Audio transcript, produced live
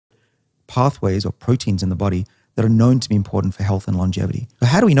pathways or proteins in the body that are known to be important for health and longevity. So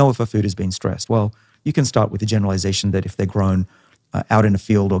how do we know if a food has been stressed? Well, you can start with the generalization that if they're grown out in a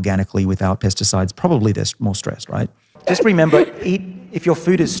field organically without pesticides, probably they're more stressed, right? Just remember, if your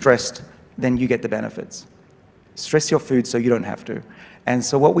food is stressed, then you get the benefits. Stress your food so you don't have to. And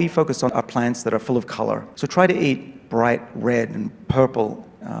so what we focus on are plants that are full of color. So try to eat bright red and purple,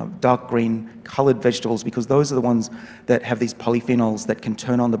 dark green colored vegetables, because those are the ones that have these polyphenols that can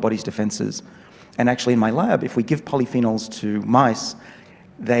turn on the body's defenses. And actually in my lab, if we give polyphenols to mice,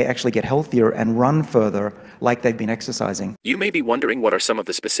 they actually get healthier and run further like they've been exercising. You may be wondering what are some of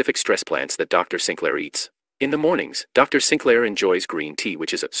the specific stress plants that Dr. Sinclair eats. In the mornings, Dr. Sinclair enjoys green tea,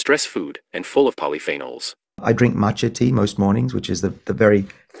 which is a stress food and full of polyphenols. I drink matcha tea most mornings, which is the very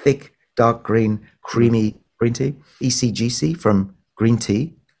thick, dark green, creamy green tea. ECGC from green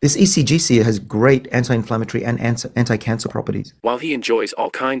tea. This ECGC has great anti-inflammatory and anti-cancer properties. While he enjoys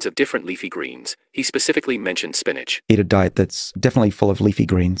all kinds of different leafy greens, he specifically mentioned spinach. Eat a diet that's definitely full of leafy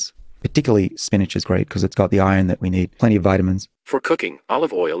greens. Particularly spinach is great because it's got the iron that we need, plenty of vitamins. For cooking,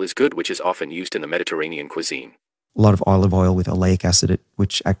 olive oil is good, which is often used in the Mediterranean cuisine. A lot of olive oil with oleic acid,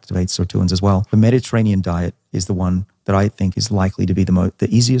 which activates sirtuins as well. The Mediterranean diet is the one that I think is likely to be the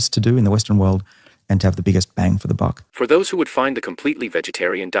easiest to do in the Western world and to have the biggest bang for the buck. For those who would find the completely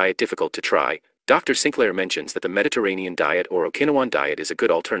vegetarian diet difficult to try, Dr. Sinclair mentions that the Mediterranean diet or Okinawan diet is a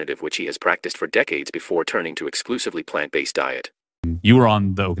good alternative, which he has practiced for decades before turning to exclusively plant-based diet. You were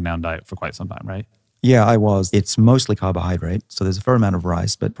on the Okinawan diet for quite some time, right? Yeah, I was. It's mostly carbohydrate, so there's a fair amount of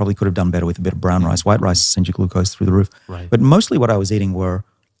rice, but probably could have done better with a bit of brown rice. White rice sends your glucose through the roof. Right. But mostly what I was eating were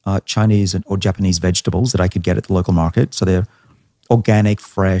Chinese or Japanese vegetables that I could get at the local market. So they're organic,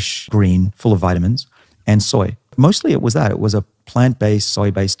 fresh, green, full of vitamins, and soy. Mostly it was that. It was a plant-based,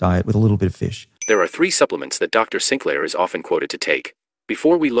 soy-based diet with a little bit of fish. There are 3 supplements that Dr. Sinclair is often quoted to take.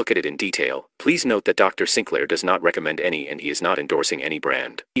 Before we look at it in detail, please note that Dr. Sinclair does not recommend any, and he is not endorsing any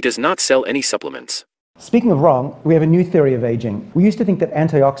brand. He does not sell any supplements. Speaking of wrong, we have a new theory of aging. We used to think that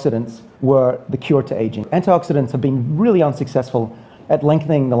antioxidants were the cure to aging. Antioxidants have been really unsuccessful at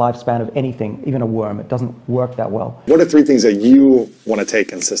lengthening the lifespan of anything, even a worm. It doesn't work that well. What are 3 things that you want to take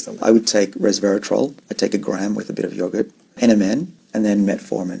consistently? I would take resveratrol. I'd take a gram with a bit of yogurt, NMN, and then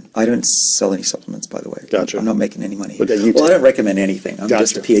metformin. I don't sell any supplements, by the way. Gotcha. I'm not making any money. But that I don't recommend anything. I'm Gotcha.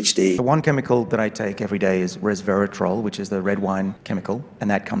 just a PhD. The one chemical that I take every day is resveratrol, which is the red wine chemical, and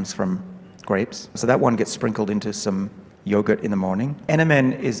that comes from grapes. So that one gets sprinkled into some yogurt in the morning.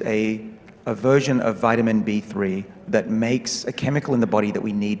 NMN is a version of vitamin B3 that makes a chemical in the body that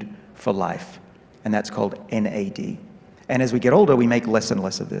we need for life, and that's called NAD. And as we get older, we make less and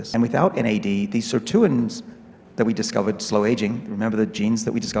less of this. And without NAD, these sirtuins that we discovered, slow aging, remember the genes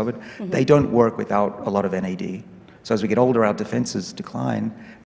that we discovered? They don't work without a lot of NAD. So as we get older, our defenses decline,